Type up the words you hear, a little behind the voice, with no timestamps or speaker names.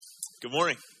Good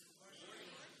morning.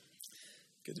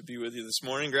 Good to be with you this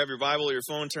morning. Grab your Bible or your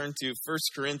phone, turn to 1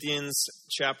 Corinthians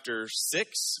chapter 6.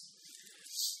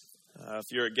 If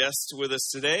you're a guest with us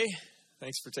today,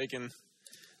 thanks for taking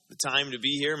the time to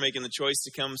be here, making the choice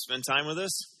to come spend time with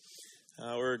us.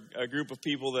 We're a group of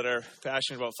people that are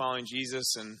passionate about following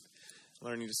Jesus and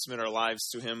learning to submit our lives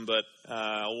to Him, but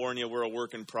I'll warn you, we're a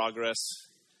work in progress.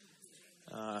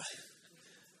 But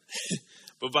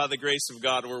by the grace of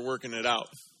God, we're working it out.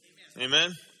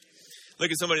 Amen?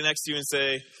 Look at somebody next to you and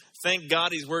say, thank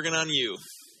God He's working on you.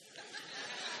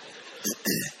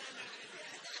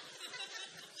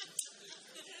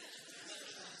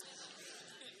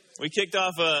 We kicked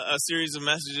off a series of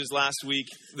messages last week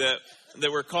that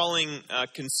we're calling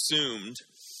Consumed.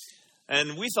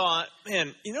 And we thought,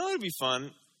 man, you know what would be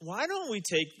fun? Why don't we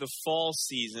take the fall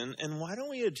season and why don't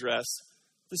we address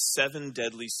the 7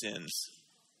 deadly sins?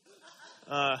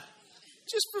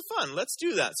 Just for fun, let's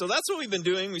do that. So that's what we've been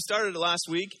doing. We started it last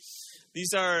week.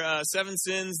 These are 7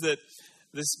 sins that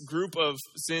this group of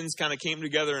sins kind of came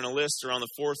together in a list around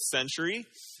the 4th century.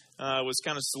 It was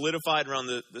kind of solidified around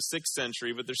the 6th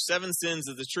century. But there's 7 sins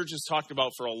that the church has talked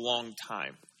about for a long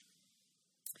time.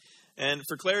 And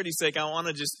for clarity's sake, I want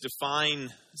to just define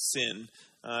sin.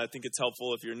 I think it's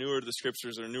helpful if you're newer to the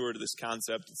scriptures or newer to this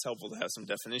concept. It's helpful to have some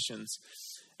definitions.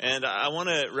 And I want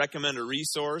to recommend a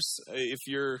resource. If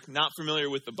you're not familiar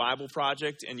with the Bible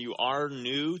Project and you are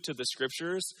new to the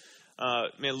scriptures,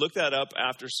 look that up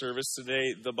after service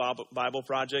today, the Bible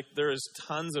Project. There is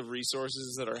tons of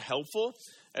resources that are helpful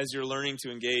as you're learning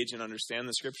to engage and understand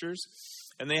the scriptures.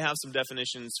 And they have some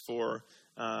definitions for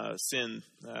sin,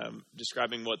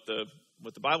 describing what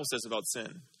the Bible says about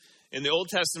sin. In the Old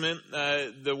Testament,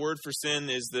 the word for sin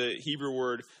is the Hebrew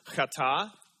word chata.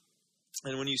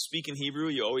 And when you speak in Hebrew,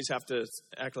 you always have to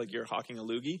act like you're hawking a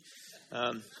loogie.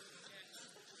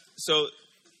 So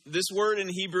this word in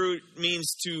Hebrew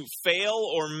means to fail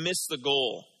or miss the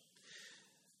goal.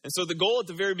 And so the goal at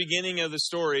the very beginning of the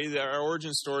story, our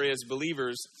origin story as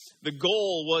believers, the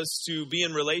goal was to be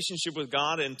in relationship with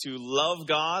God and to love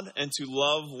God and to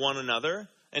love one another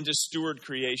and to steward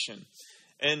creation.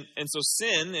 And so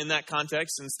sin in that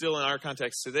context, and still in our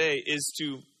context today, is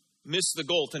to miss the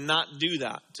goal, to not do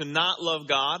that, to not love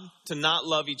God, to not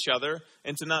love each other,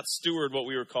 and to not steward what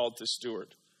we were called to steward.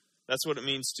 That's what it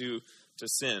means to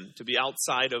sin, to be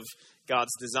outside of God's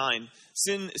design.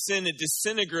 Sin, it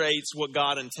disintegrates what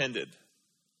God intended.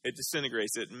 It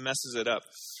disintegrates, it messes it up.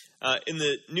 In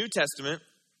the New Testament,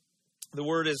 the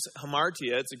word is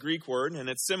hamartia. It's a Greek word, and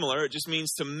it's similar. It just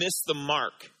means to miss the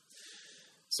mark.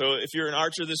 So if you're an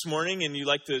archer this morning and you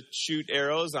like to shoot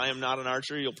arrows, I am not an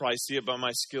archer. You'll probably see it by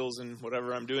my skills in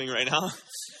whatever I'm doing right now.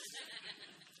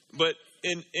 But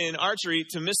in archery,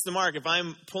 to miss the mark, if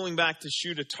I'm pulling back to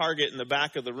shoot a target in the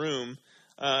back of the room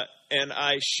and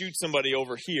I shoot somebody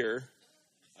over here,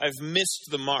 I've missed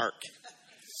the mark,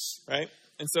 right?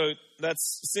 And so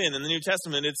that's sin. In the New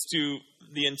Testament,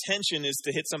 the intention is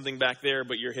to hit something back there,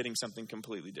 but you're hitting something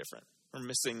completely different or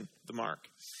missing the mark.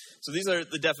 So these are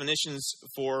the definitions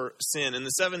for sin. And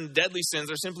the 7 deadly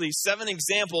sins are simply 7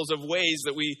 examples of ways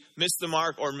that we miss the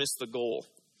mark or miss the goal.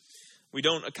 We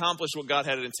don't accomplish what God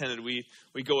had intended. We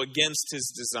go against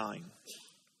His design.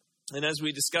 And as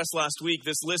we discussed last week,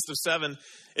 this list of 7,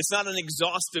 it's not an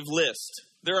exhaustive list.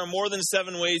 There are more than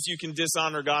 7 ways you can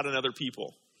dishonor God and other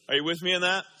people. Are you with me on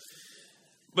that?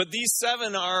 But these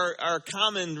 7 are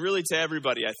common really to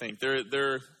everybody, I think.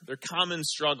 They're common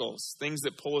struggles, things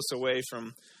that pull us away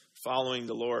from following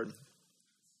the Lord.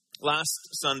 Last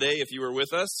Sunday, if you were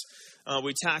with us,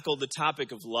 we tackled the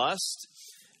topic of lust.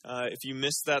 If you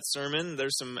missed that sermon,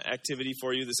 there's some activity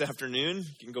for you this afternoon.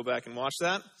 You can go back and watch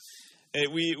that.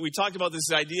 We talked about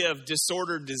this idea of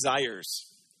disordered desires.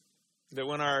 That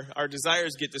when our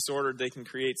desires get disordered, they can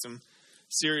create some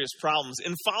serious problems.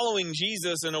 In following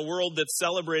Jesus in a world that's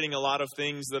celebrating a lot of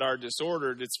things that are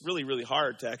disordered, it's really, really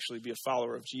hard to actually be a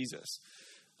follower of Jesus.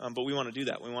 But we want to do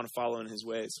that. We want to follow in His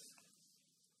ways.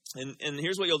 And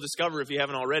here's what you'll discover if you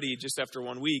haven't already, just after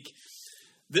 1 week.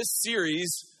 This series,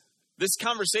 this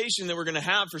conversation that we're going to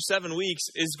have for 7 weeks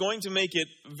is going to make it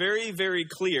very, very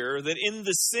clear that in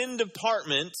the sin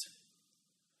department,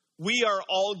 we are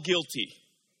all guilty.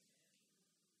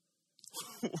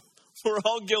 We're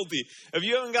all guilty. If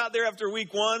you haven't got there after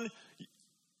week 1,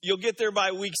 you'll get there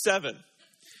by week 7.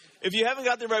 If you haven't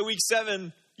got there by week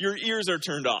 7, your ears are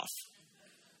turned off.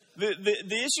 The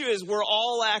issue is we're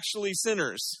all actually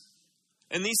sinners.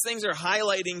 And these things are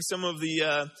highlighting some of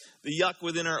the yuck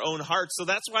within our own hearts. So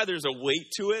that's why there's a weight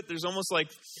to it. There's almost like,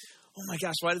 oh my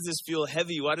gosh, why does this feel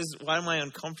heavy? Why am I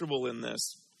uncomfortable in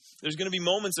this? There's going to be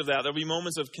moments of that. There'll be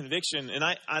moments of conviction. And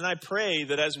I pray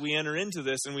that as we enter into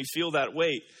this and we feel that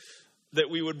weight, that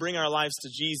we would bring our lives to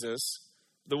Jesus,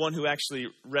 the one who actually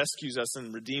rescues us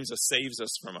and redeems us, saves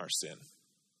us from our sin.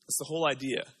 That's the whole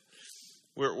idea.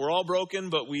 We're all broken,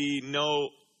 but we know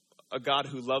a God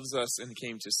who loves us and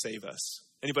came to save us.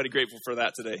 Anybody grateful for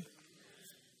that today?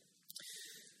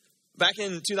 Back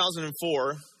in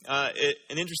 2004,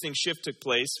 an interesting shift took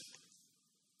place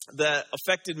that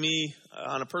affected me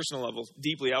on a personal level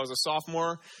deeply. I was a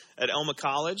sophomore at Elma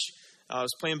College. I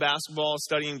was playing basketball,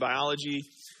 studying biology,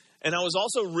 and I was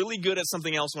also really good at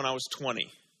something else when I was 20,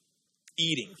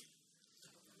 eating.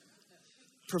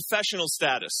 Professional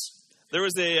status. There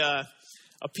was a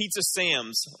Pizza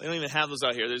Sam's. They don't even have those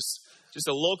out here. There's just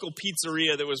a local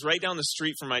pizzeria that was right down the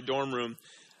street from my dorm room,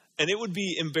 and it would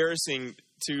be embarrassing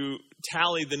to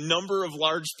tally the number of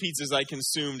large pizzas I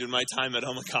consumed in my time at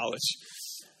Elma College.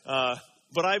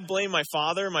 But I blame my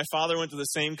father. My father went to the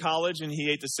same college and he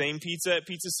ate the same pizza at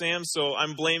Pizza Sam's. So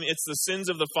I'm blaming, it's the sins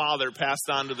of the father passed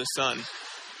on to the son.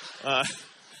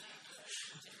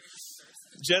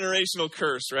 Generational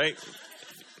curse, right?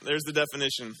 There's the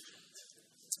definition.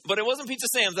 But it wasn't Pizza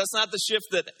Sam's. That's not the shift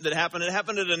that happened. It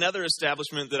happened at another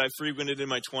establishment that I frequented in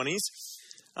my 20s.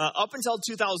 Up until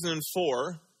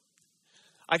 2004,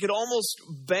 I could almost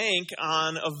bank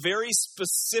on a very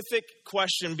specific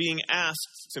question being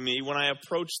asked to me when I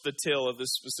approached the till of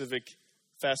this specific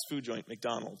fast food joint,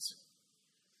 McDonald's.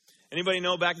 Anybody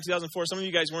know back in 2004? Some of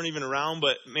you guys weren't even around,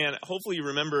 but man, hopefully you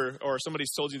remember, or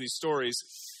somebody's told you these stories.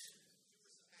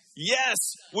 Yes,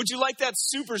 would you like that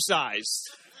supersized?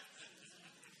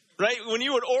 Right? When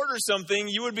you would order something,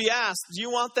 you would be asked, do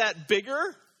you want that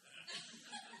bigger?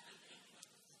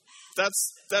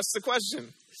 That's the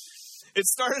question. It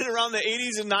started around the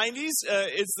 80s and 90s.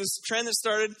 It's this trend that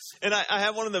started, and I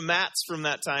have one of the mats from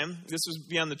that time. This was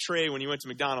beyond the tray when you went to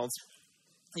McDonald's.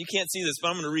 You can't see this, but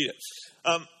I'm going to read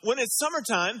it. When it's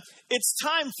summertime, it's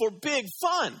time for big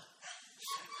fun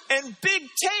and big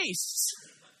tastes.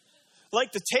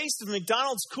 Like the taste of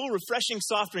McDonald's cool, refreshing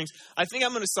soft drinks. I think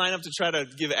I'm going to sign up to try to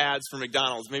give ads for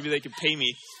McDonald's. Maybe they could pay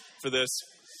me for this.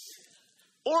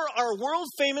 Or our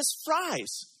world-famous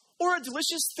fries. Or a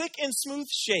delicious, thick, and smooth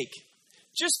shake.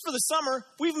 Just for the summer,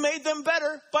 we've made them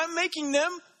better by making them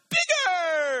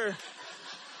bigger.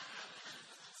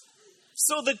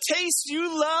 So the taste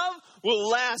you love will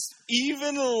last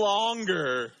even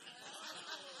longer.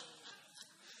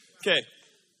 Okay.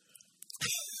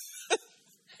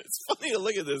 It's funny to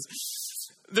look at this.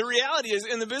 The reality is,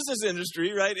 in the business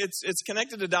industry, right, it's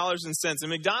connected to dollars and cents. And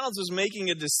McDonald's was making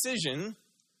a decision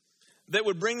that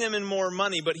would bring them in more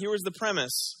money. But here was the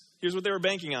premise. Here's what they were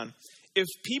banking on. If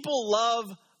people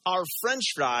love our French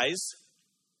fries,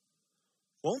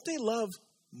 won't they love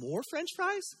more French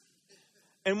fries?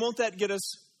 And won't that get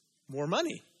us more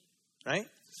money, right?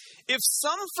 If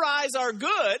some fries are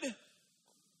good,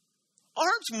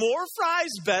 aren't more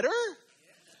fries better?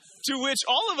 To which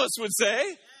all of us would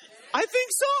say, I think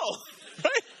so,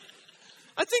 right?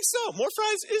 I think so. More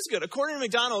fries is good. According to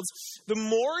McDonald's, the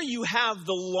more you have,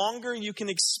 the longer you can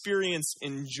experience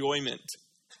enjoyment.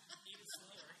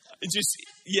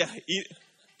 Eat.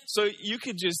 So you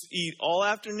could just eat all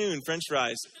afternoon French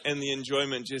fries and the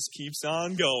enjoyment just keeps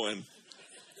on going.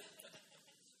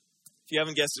 If you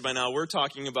haven't guessed it by now, we're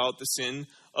talking about the sin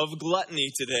of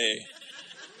gluttony today.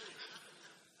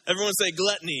 Everyone say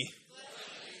gluttony.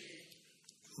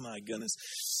 My goodness.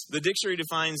 The dictionary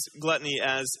defines gluttony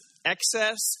as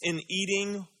excess in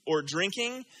eating or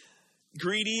drinking,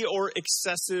 greedy or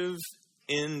excessive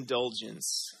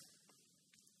indulgence.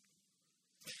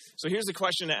 So here's a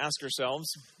question to ask ourselves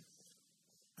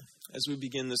as we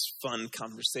begin this fun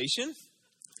conversation.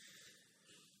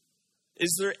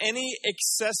 Is there any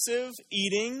excessive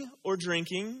eating or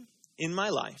drinking in my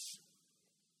life?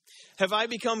 Have I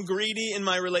become greedy in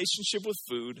my relationship with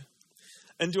food?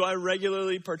 And do I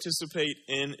regularly participate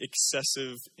in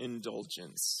excessive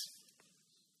indulgence?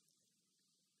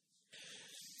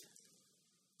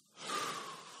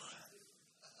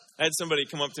 I had somebody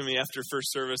come up to me after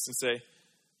first service and say,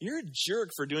 "You're a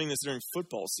jerk for doing this during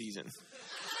football season."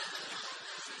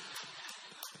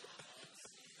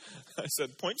 I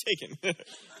said, point taken.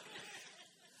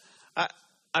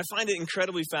 I find it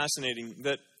incredibly fascinating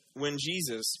that when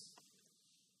Jesus,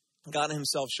 God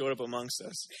himself, showed up amongst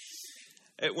us,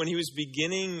 when he was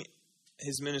beginning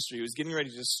his ministry, he was getting ready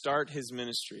to start his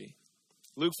ministry.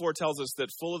 Luke 4 tells us that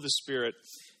full of the Spirit,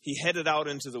 he headed out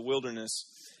into the wilderness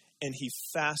and he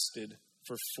fasted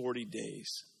for 40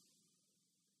 days.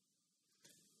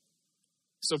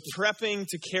 So prepping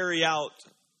to carry out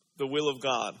the will of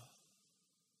God,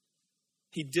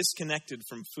 he disconnected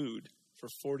from food. for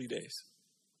 40 days.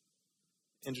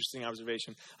 Interesting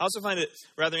observation. I also find it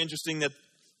rather interesting that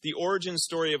the origin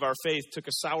story of our faith took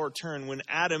a sour turn when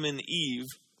Adam and Eve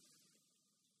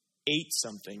ate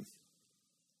something. Have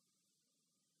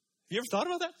you ever thought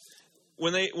about that?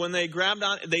 When they grabbed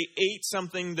on, they ate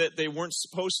something that they weren't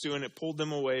supposed to, and it pulled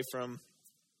them away from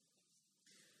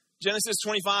Genesis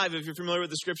 25, if you're familiar with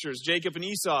the scriptures, Jacob and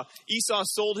Esau. Esau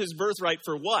sold his birthright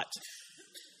for what?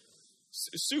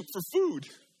 Soup, for food.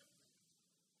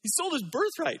 He sold his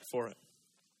birthright for it.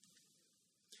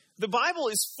 The Bible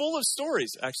is full of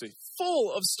stories, actually,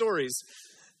 full of stories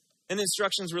and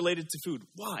instructions related to food.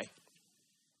 Why?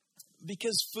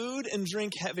 Because food and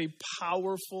drink have a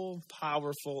powerful,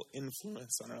 powerful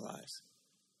influence on our lives.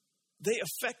 They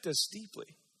affect us deeply.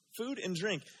 Food and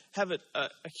drink have a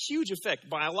huge effect,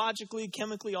 biologically,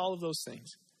 chemically, all of those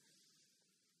things.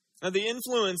 Now, the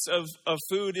influence of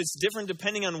food is different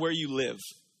depending on where you live.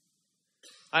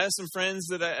 I have some friends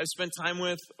that I've spent time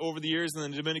with over the years in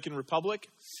the Dominican Republic,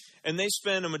 and they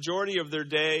spend a majority of their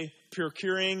day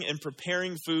procuring and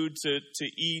preparing food to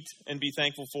eat and be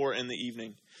thankful for in the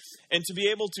evening. And to be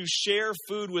able to share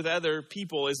food with other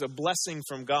people is a blessing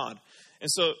from God. And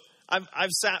so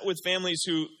I've sat with families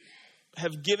who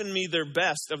have given me their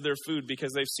best of their food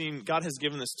because they've seen God has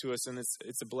given this to us, and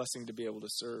it's a blessing to be able to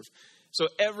serve. So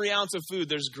every ounce of food,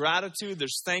 there's gratitude,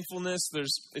 there's thankfulness,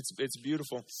 it's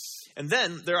beautiful. And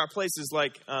then there are places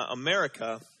like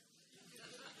America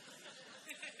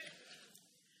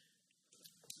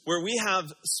where we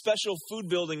have special food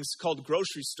buildings called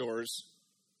grocery stores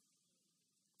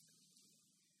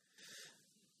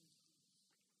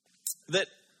that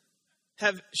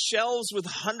have shelves with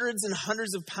hundreds and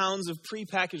hundreds of pounds of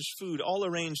prepackaged food all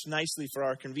arranged nicely for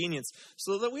our convenience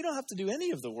so that we don't have to do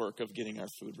any of the work of getting our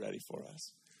food ready for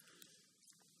us.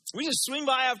 We just swing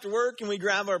by after work and we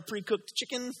grab our pre-cooked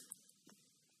chicken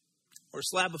or a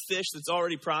slab of fish that's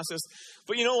already processed.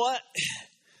 But you know what?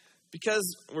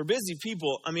 Because we're busy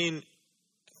people, I mean,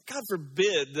 God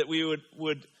forbid that we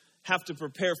would have to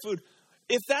prepare food.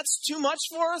 If that's too much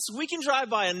for us, we can drive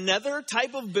by another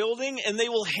type of building and they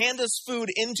will hand us food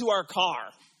into our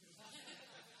car.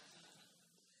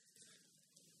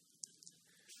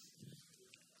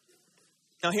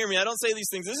 Now hear me, I don't say these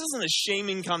things. This isn't a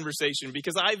shaming conversation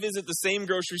because I visit the same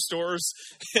grocery stores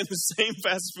and the same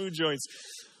fast food joints.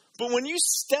 But when you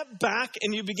step back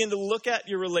and you begin to look at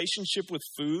your relationship with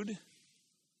food,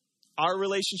 our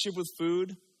relationship with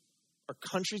food, our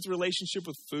country's relationship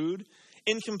with food,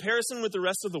 in comparison with the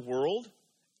rest of the world,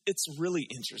 it's really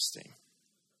interesting.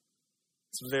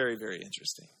 It's very, very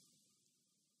interesting.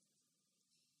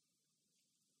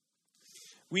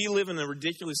 We live in a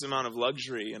ridiculous amount of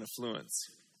luxury and affluence,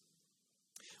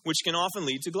 which can often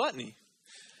lead to gluttony.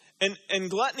 And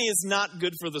gluttony is not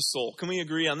good for the soul. Can we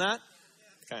agree on that?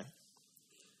 Okay.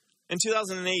 In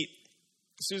 2008,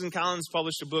 Susan Collins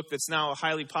published a book that's now a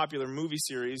highly popular movie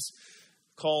series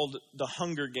called The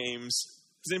Hunger Games.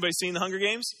 Has anybody seen The Hunger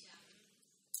Games?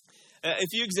 If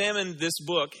you examine this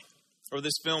book or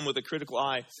this film with a critical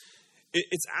eye,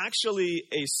 it's actually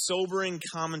a sobering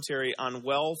commentary on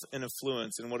wealth and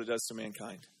affluence and what it does to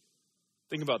mankind.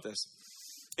 Think about this.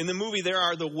 In the movie, there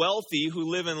are the wealthy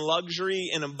who live in luxury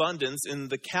and abundance in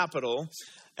the capital,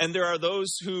 and there are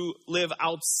those who live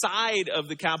outside of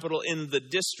the capital in the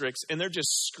districts, and they're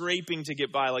just scraping to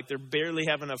get by, like they're barely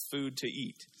have enough food to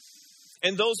eat.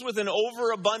 And those with an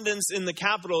overabundance in the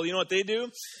capital, you know what they do?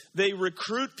 They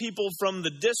recruit people from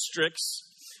the districts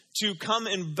to come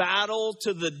and battle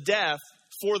to the death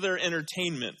for their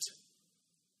entertainment.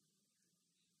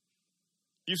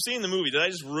 You've seen the movie. Did I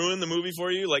just ruin the movie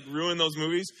for you? Like ruin those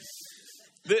movies?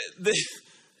 This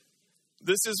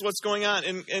is what's going on.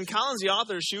 And Collins, the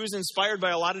author, she was inspired by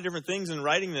a lot of different things in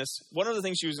writing this. One of the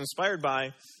things she was inspired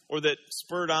by, or that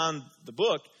spurred on the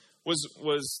book,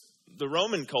 was the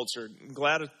Roman culture,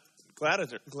 gladiators.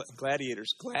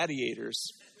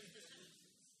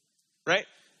 Right?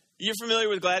 You're familiar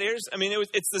with gladiators? I mean,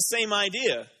 it's the same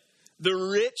idea. The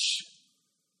rich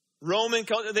Roman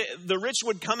culture, the rich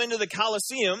would come into the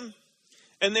Colosseum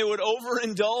and they would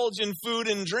overindulge in food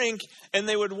and drink, and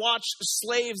they would watch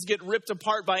slaves get ripped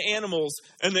apart by animals,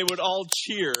 and they would all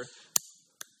cheer.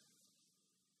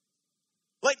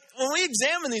 Like, when we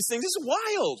examine these things, it's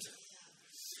wild.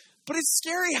 But it's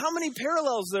scary how many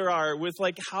parallels there are with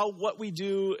like what we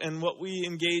do and what we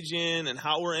engage in and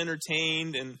how we're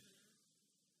entertained. And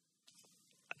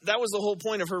that was the whole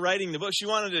point of her writing the book. She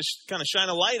wanted to kind of shine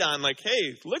a light on like,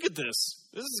 hey, look at this.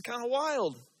 This is kind of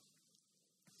wild.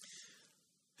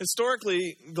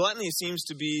 Historically, gluttony seems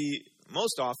to be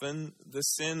most often the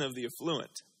sin of the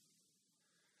affluent.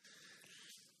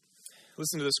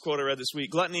 Listen to this quote I read this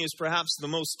week. Gluttony is perhaps the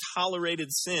most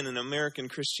tolerated sin in American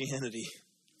Christianity.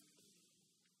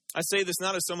 I say this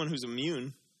not as someone who's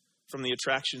immune from the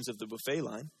attractions of the buffet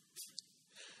line,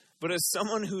 but as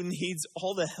someone who needs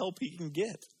all the help he can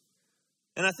get.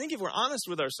 And I think if we're honest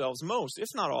with ourselves, most, if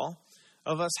not all,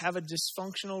 of us have a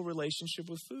dysfunctional relationship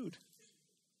with food.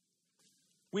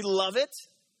 We love it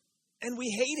and we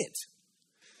hate it.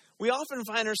 We often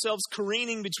find ourselves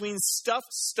careening between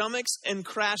stuffed stomachs and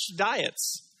crashed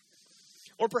diets.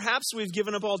 Or perhaps we've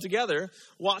given up altogether,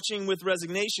 watching with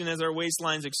resignation as our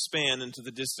waistlines expand into the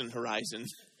distant horizon.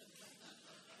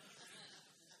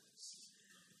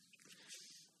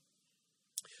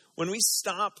 When we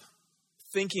stop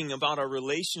thinking about our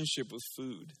relationship with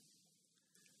food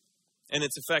and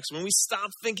its effects, when we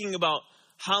stop thinking about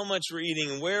how much we're eating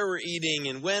and where we're eating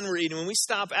and when we're eating, when we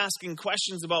stop asking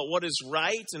questions about what is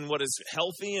right and what is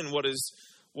healthy and what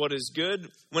is good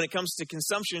when it comes to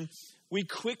consumption, we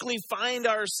quickly find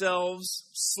ourselves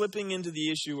slipping into the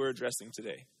issue we're addressing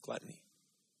today, gluttony.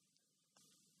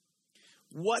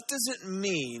 What does it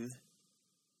mean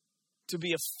to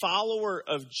be a follower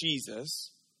of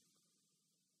Jesus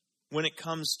when it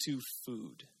comes to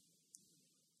food?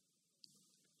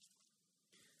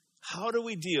 How do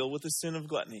we deal with the sin of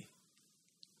gluttony?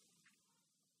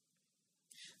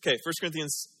 Okay, 1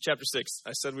 Corinthians chapter 6.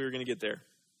 I said we were going to get there.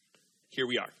 Here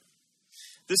we are.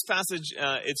 This passage,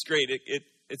 it's great.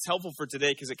 It's helpful for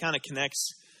today because it kind of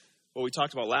connects what we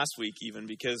talked about last week even,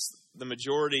 because the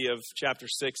majority of chapter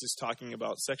 6 is talking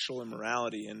about sexual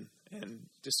immorality and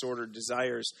disordered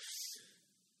desires.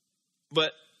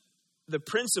 But the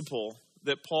principle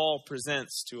that Paul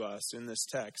presents to us in this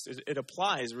text, it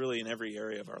applies really in every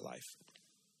area of our life.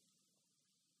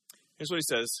 Here's what he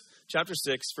says. Chapter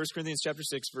 6, 1 Corinthians chapter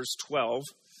 6, verse 12.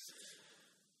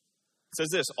 It says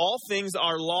this: all things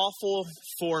are lawful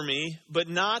for me, but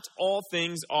not all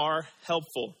things are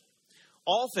helpful.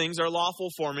 All things are lawful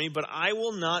for me, but I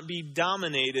will not be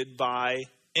dominated by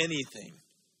anything.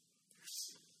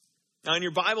 Now, in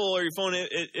your Bible or your phone,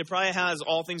 it probably has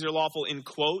all things are lawful in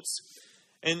quotes.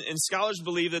 And scholars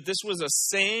believe that this was a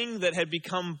saying that had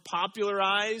become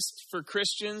popularized for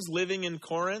Christians living in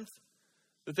Corinth.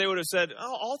 That they would have said,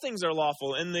 oh, all things are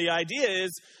lawful. And the idea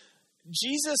is,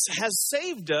 Jesus has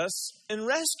saved us and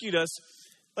rescued us.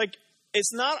 Like,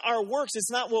 it's not our works,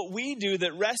 it's not what we do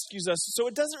that rescues us. So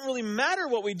it doesn't really matter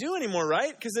what we do anymore,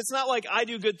 right? Because it's not like I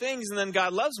do good things and then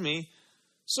God loves me.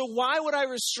 So why would I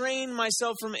restrain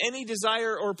myself from any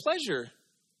desire or pleasure?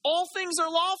 All things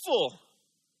are lawful.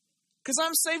 Because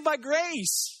I'm saved by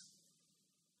grace.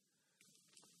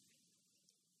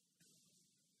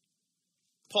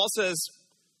 Paul says,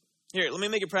 here, let me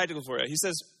make it practical for you. He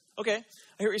says, okay, I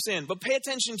hear what you're saying, but pay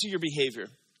attention to your behavior.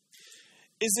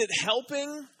 Is it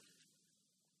helping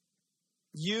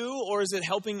you or is it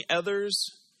helping others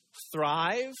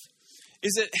thrive?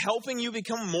 Is it helping you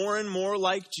become more and more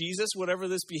like Jesus, whatever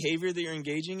this behavior that you're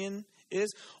engaging in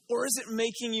is? Or is it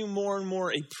making you more and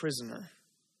more a prisoner?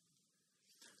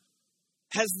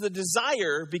 Has the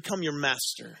desire become your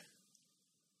master?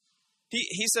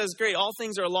 He says, great, all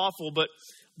things are lawful, but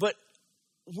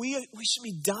we should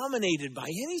be dominated by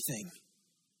anything.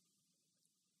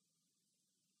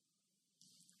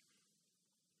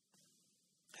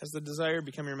 Has the desire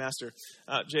become your master?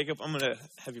 Jacob, I'm going to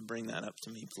have you bring that up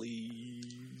to me,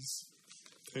 please.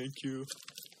 Thank you.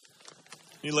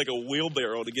 I need like a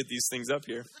wheelbarrow to get these things up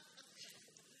here.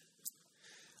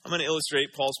 I'm going to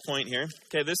illustrate Paul's point here.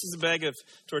 Okay, this is a bag of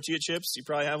tortilla chips. You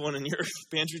probably have one in your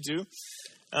pantry too.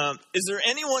 Is there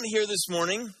anyone here this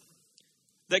morning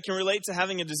that can relate to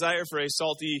having a desire for a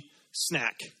salty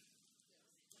snack?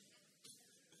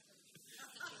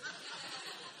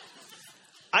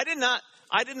 I did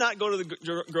not go to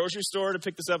the grocery store to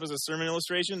pick this up as a sermon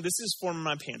illustration. This is for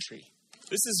my pantry.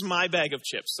 This is my bag of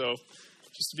chips. So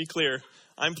just to be clear,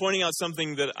 I'm pointing out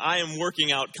something that I am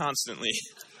working out constantly.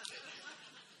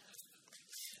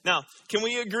 Now, can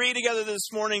we agree together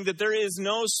this morning that there is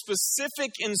no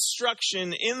specific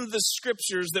instruction in the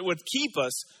scriptures that would keep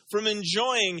us from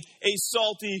enjoying a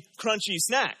salty, crunchy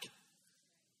snack?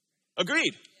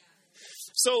 Agreed.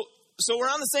 So we're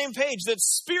on the same page that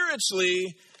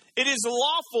spiritually, it is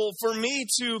lawful for me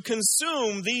to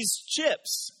consume these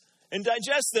chips and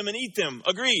digest them and eat them.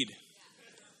 Agreed.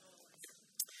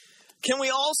 Can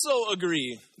we also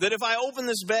agree that if I open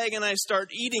this bag and I start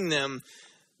eating them,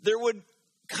 there would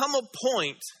come a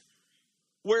point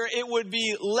where it would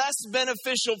be less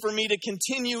beneficial for me to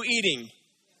continue eating?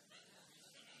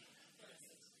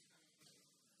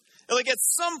 Like at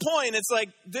some point, it's like,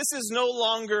 this is no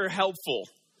longer helpful.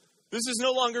 This is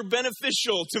no longer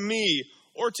beneficial to me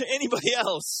or to anybody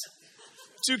else.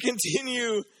 to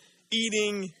continue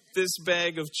eating this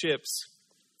bag of chips.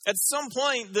 At some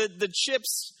point, the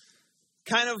chips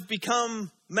kind of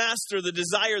become master. The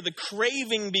desire, the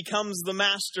craving becomes the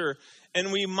master,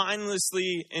 and we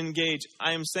mindlessly engage.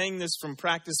 I am saying this from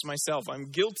practice myself.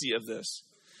 I'm guilty of this.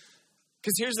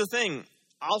 Because here's the thing.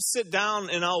 I'll sit down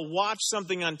and I'll watch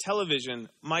something on television.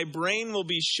 My brain will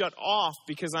be shut off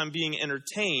because I'm being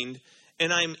entertained,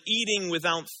 and I'm eating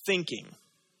without thinking.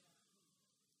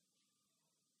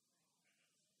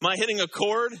 Am I hitting a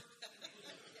chord?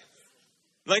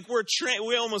 Like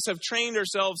we almost have trained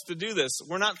ourselves to do this.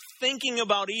 We're not thinking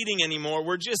about eating anymore.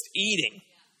 We're just eating.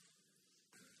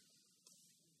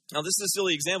 Now, this is a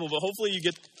silly example, but hopefully you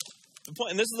get the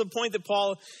point. And this is the point that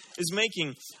Paul is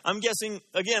making. I'm guessing,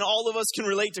 again, all of us can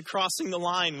relate to crossing the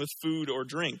line with food or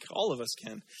drink. All of us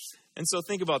can. And so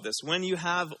think about this. When you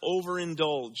have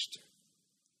overindulged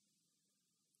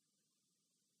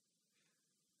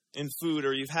in food,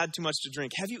 or you've had too much to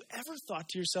drink, have you ever thought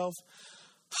to yourself,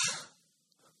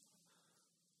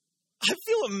 I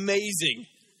feel amazing.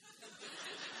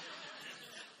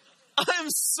 I'm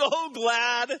so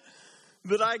glad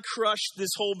that I crushed this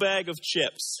whole bag of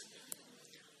chips.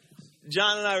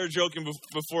 John and I were joking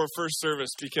before first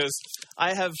service because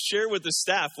I have shared with the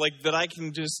staff that I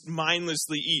can just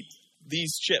mindlessly eat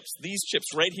these chips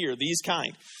right here, these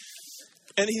kind.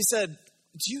 And he said,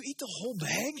 do you eat the whole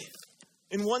bag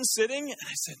in one sitting? And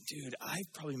I said, dude, I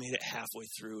probably made it halfway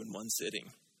through in one sitting.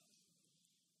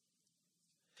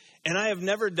 And I have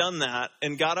never done that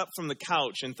and got up from the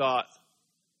couch and thought,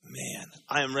 man,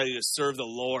 I am ready to serve the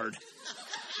Lord.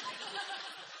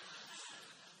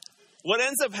 What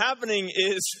ends up happening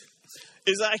is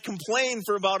I complain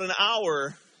for about an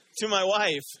hour to my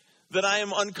wife that I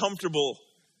am uncomfortable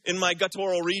in my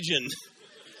guttural region.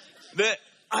 That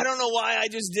I don't know why I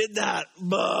just did that.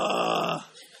 Bah.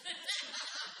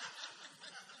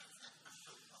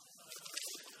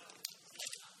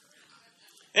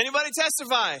 Anybody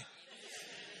testify?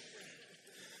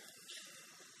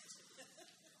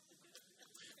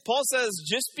 Paul says,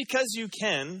 just because you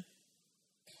can,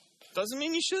 doesn't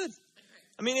mean you should.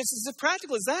 I mean, it's as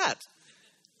practical as that.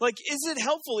 Is it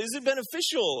helpful? Is it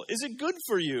beneficial? Is it good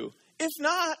for you? If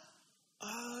not,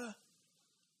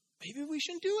 maybe we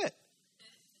shouldn't do it.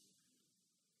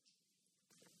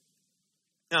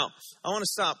 Now, I want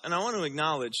to stop and I want to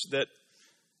acknowledge that,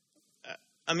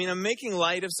 I'm making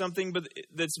light of something, but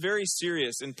that's very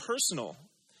serious and personal.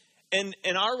 And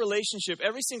our relationship,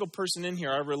 every single person in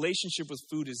here, our relationship with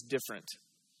food is different.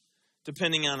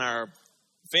 Depending on our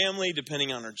family,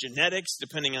 depending on our genetics,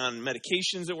 depending on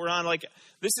medications that we're on.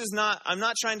 I'm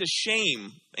not trying to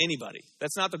shame anybody.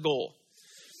 That's not the goal.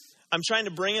 I'm trying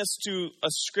to bring us to a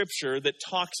scripture that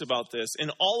talks about this.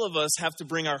 And all of us have to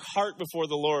bring our heart before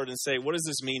the Lord and say, what does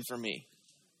this mean for me?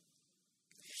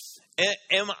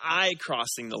 Am I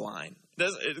crossing the line?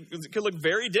 It could look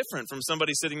very different from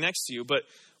somebody sitting next to you, but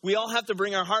we all have to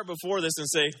bring our heart before this and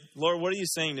say, Lord, what are you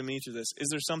saying to me through this? Is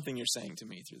there something you're saying to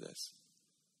me through this?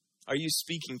 Are you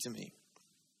speaking to me?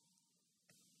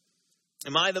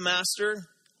 Am I the master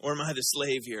or am I the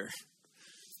slave here?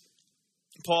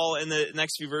 Paul, in the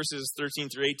next few verses, 13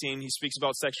 through 18, he speaks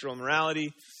about sexual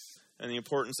immorality and the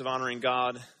importance of honoring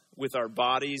God with our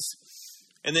bodies.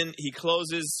 And then he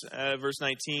closes, verse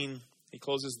 19, he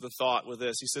closes the thought with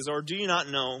this. He says, or do you not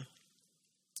know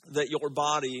that your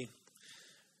body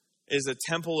is a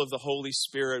temple of the Holy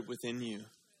Spirit within you,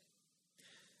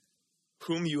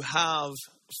 whom you have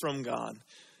from God?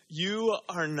 You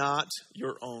are not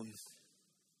your own,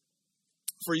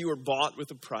 for you were bought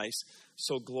with a price,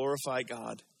 so glorify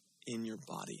God in your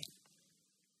body.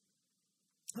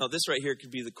 Now, this right here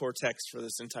could be the core text for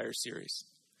this entire series.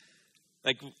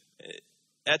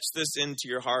 Etch this into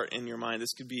your heart and your mind.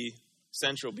 This could be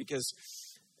central because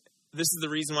this is the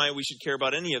reason why we should care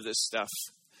about any of this stuff.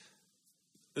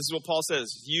 This is what Paul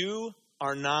says. You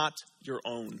are not your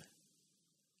own.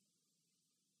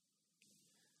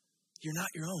 You're not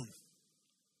your own.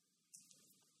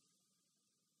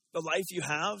 The life you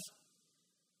have,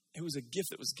 it was a gift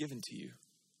that was given to you.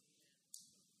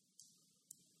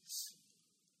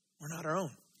 We're not our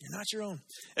own. You're not your own.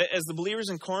 As the believers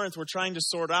in Corinth were trying to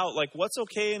sort out what's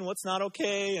okay and what's not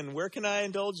okay and where can I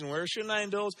indulge and where shouldn't I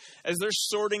indulge, as they're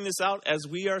sorting this out, as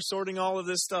we are sorting all of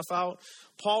this stuff out,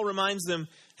 Paul reminds them,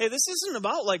 hey, this isn't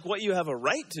about what you have a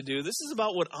right to do. This is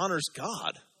about what honors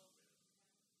God.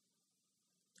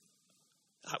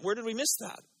 Where did we miss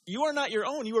that? You are not your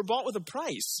own. You were bought with a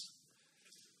price.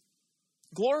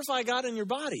 Glorify God in your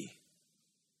body.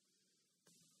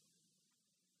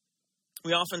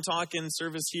 We often talk in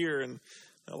service here, and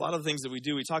a lot of the things that we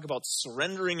do, we talk about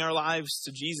surrendering our lives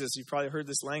to Jesus. You've probably heard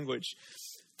this language.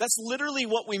 That's literally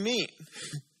what we mean.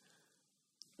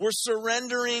 We're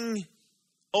surrendering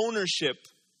ownership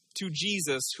to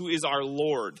Jesus, who is our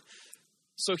Lord.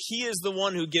 So he is the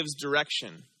one who gives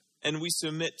direction, and we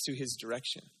submit to his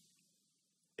direction.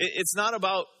 It's not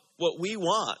about what we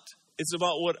want. It's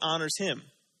about what honors him.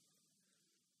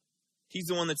 He's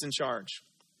the one that's in charge.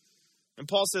 And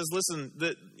Paul says, listen,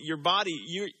 your body,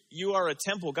 you are a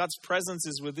temple. God's presence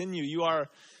is within you.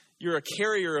 You're a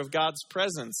carrier of God's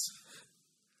presence.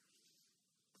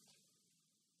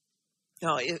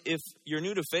 Now, if you're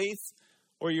new to faith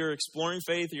or you're exploring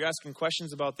faith, you're asking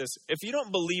questions about this, if you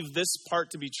don't believe this part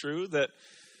to be true, that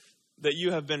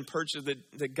you have been purchased,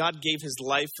 that God gave his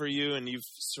life for you and you've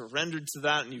surrendered to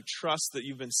that and you trust that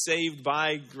you've been saved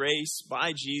by grace,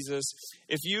 by Jesus.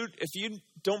 If you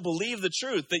don't believe the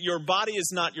truth that your body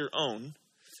is not your own,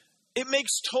 it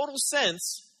makes total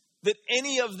sense that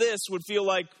any of this would feel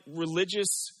like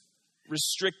religious,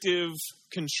 restrictive,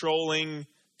 controlling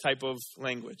type of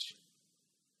language.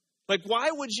 Like, why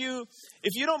would you,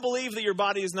 if you don't believe that your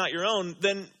body is not your own,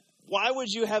 then why would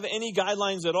you have any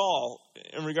guidelines at all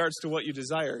in regards to what you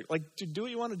desire? Like, to do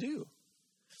what you want to do.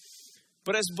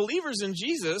 But as believers in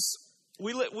Jesus,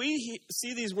 we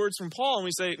see these words from Paul and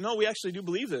we say, no, we actually do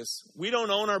believe this. We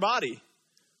don't own our body.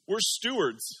 We're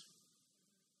stewards.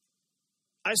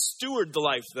 I steward the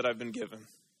life that I've been given.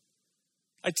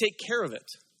 I take care of it.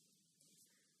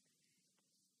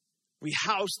 We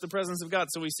house the presence of God,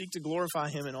 so we seek to glorify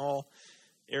him in all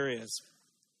areas.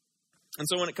 And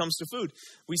so when it comes to food,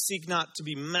 we seek not to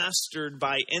be mastered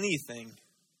by anything.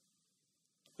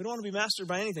 We don't want to be mastered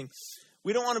by anything.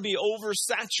 We don't want to be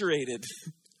oversaturated.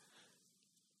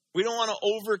 We don't want to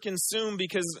overconsume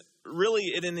because really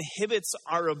it inhibits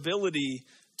our ability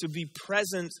to be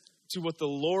present to what the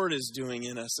Lord is doing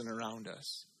in us and around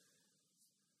us.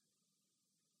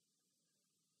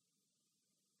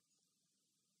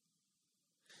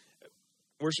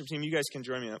 Worship team, you guys can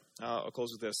join me up. I'll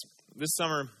close with this. This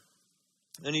summer,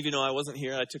 many of you know I wasn't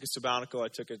here. I took a sabbatical. I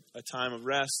took a time of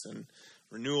rest and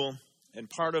renewal. And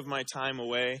part of my time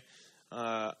away,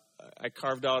 I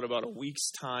carved out about a week's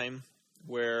time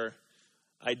where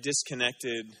I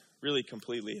disconnected really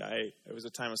completely. It was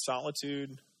a time of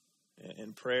solitude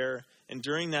and prayer. And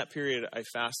during that period, I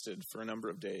fasted for a number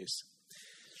of days.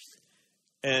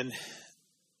 And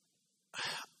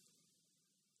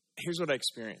here's what I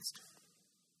experienced.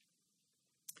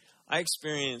 I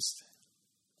experienced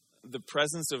the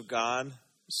presence of God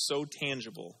so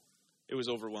tangible, it was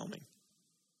overwhelming.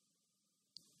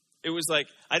 It was like,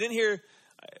 I didn't hear,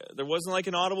 there wasn't like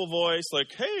an audible voice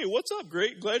like, hey, what's up?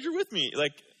 Great, glad you're with me.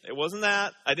 Like, it wasn't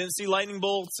that. I didn't see lightning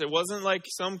bolts. It wasn't like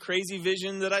some crazy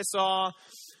vision that I saw.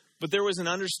 But there was an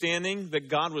understanding that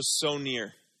God was so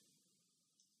near.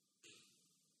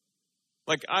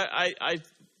 Like, I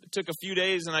took a few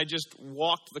days and I just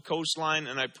walked the coastline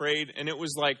and I prayed. And it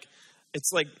was like,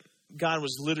 it's like God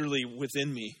was literally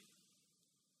within me.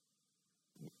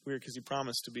 Weird, because he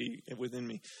promised to be within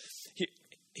me.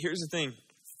 Here's the thing.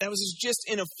 That was just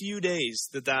in a few days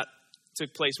that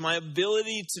took place. My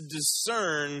ability to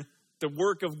discern the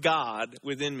work of God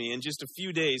within me in just a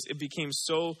few days, it became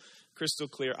so crystal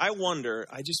clear. I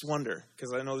just wonder,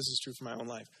 because I know this is true for my own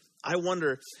life. I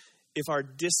wonder if our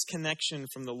disconnection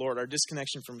from the Lord, our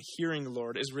disconnection from hearing the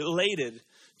Lord is related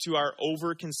to our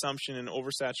overconsumption and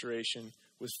oversaturation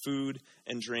with food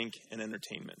and drink and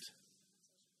entertainment.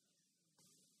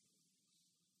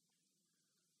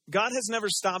 God has never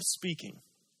stopped speaking.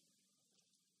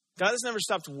 God has never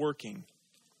stopped working.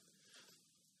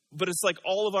 But it's like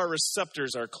all of our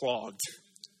receptors are clogged.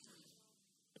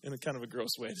 In a kind of a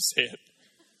gross way to say it.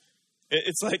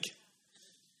 It's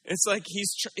like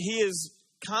he is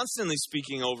constantly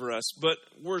speaking over us, but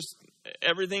we're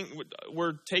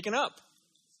taken up.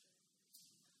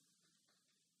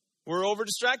 We're over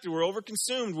distracted. We're over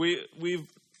consumed.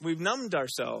 We've numbed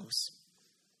ourselves.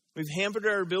 We've hampered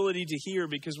our ability to hear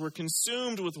because we're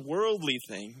consumed with worldly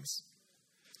things.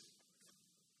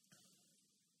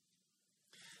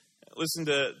 Listen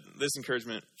to this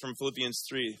encouragement from Philippians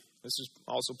 3. This is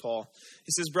also Paul.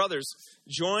 He says, brothers,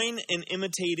 join in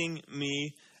imitating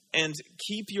me and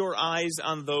keep your eyes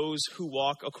on those who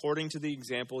walk according to the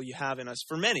example you have in us.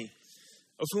 For many,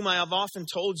 of whom I have often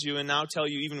told you and now tell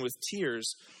you even with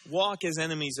tears, walk as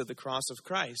enemies of the cross of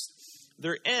Christ.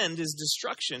 Their end is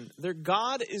destruction. Their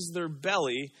God is their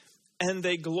belly, and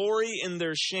they glory in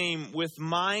their shame with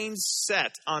minds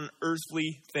set on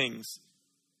earthly things.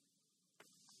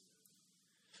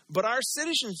 But our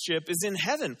citizenship is in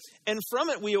heaven, and from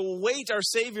it we await our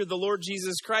Savior, the Lord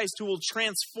Jesus Christ, who will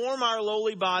transform our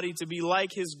lowly body to be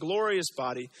like his glorious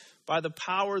body by the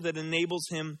power that enables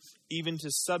him even to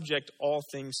subject all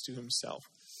things to himself.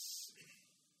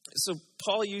 So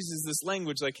Paul uses this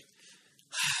language like,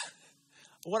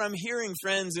 what I'm hearing,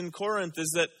 friends, in Corinth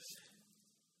is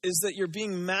that you're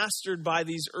being mastered by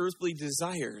these earthly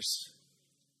desires.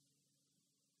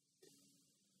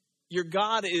 Your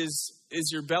God is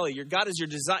your belly. Your God is your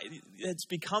desire. It's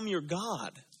become your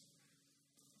God.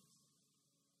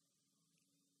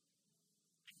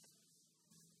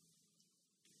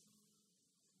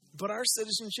 But our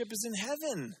citizenship is in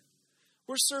heaven.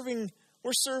 We're serving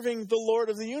the Lord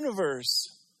of the universe.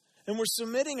 And we're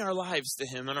submitting our lives to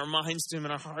him and our minds to him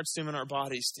and our hearts to him and our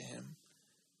bodies to him.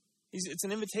 It's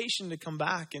an invitation to come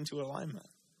back into alignment.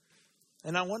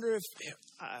 And I wonder if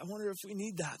we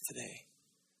need that today.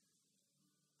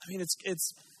 I mean,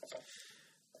 it's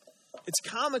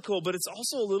comical, but it's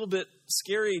also a little bit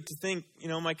scary to think,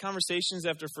 my conversations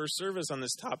after first service on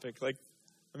this topic, it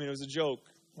was a joke.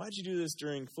 Why'd you do this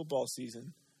during football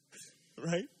season?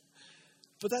 Right?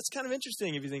 But that's kind of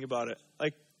interesting if you think about it.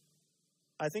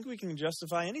 I think we can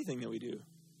justify anything that we do.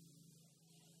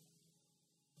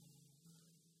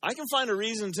 I can find a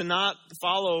reason to not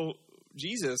follow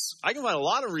Jesus. I can find a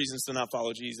lot of reasons to not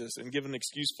follow Jesus and give an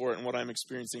excuse for it in what I'm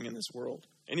experiencing in this world.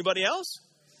 Anybody else?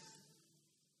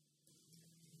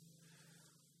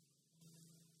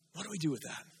 What do we do with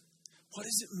that? What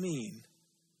does it mean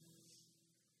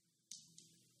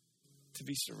to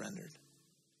be surrendered?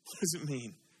 What does it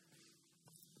mean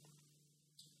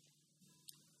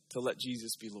to let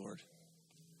Jesus be Lord?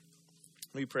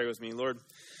 Will you pray with me? Lord,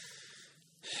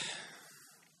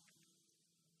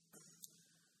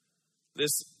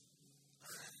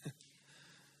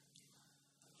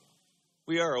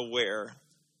 we are aware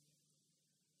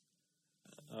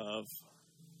of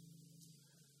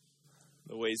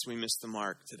the ways we missed the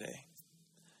mark today.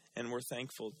 And we're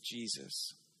thankful,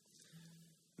 Jesus,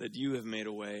 that you have made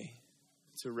a way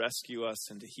to rescue us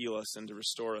and to heal us and to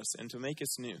restore us and to make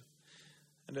us new.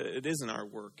 And it isn't our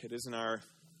work. It isn't our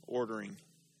ordering.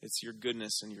 It's your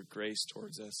goodness and your grace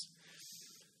towards us.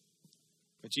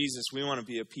 But Jesus, we want to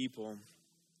be a people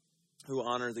who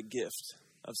honor the gift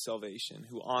of salvation,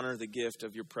 who honor the gift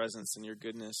of your presence and your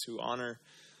goodness, who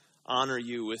honor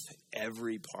you with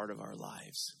every part of our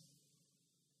lives.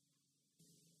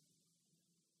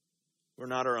 We're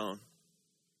not our own.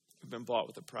 We've been bought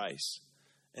with a price.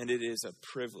 And it is a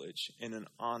privilege and an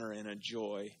honor and a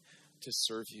joy to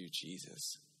serve you,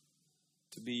 Jesus,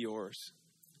 to be yours,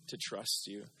 to trust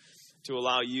you, to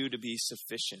allow you to be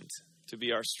sufficient, to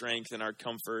be our strength and our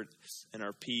comfort and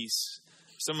our peace.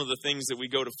 Some of the things that we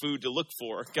go to food to look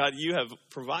for, God, you have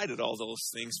provided all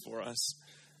those things for us.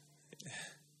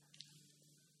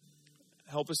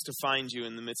 Help us to find you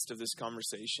in the midst of this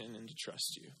conversation and to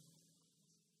trust you.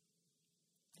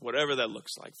 Whatever that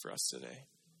looks like for us today.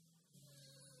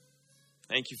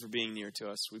 Thank you for being near to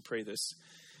us. We pray this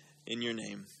in your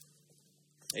name.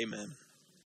 Amen.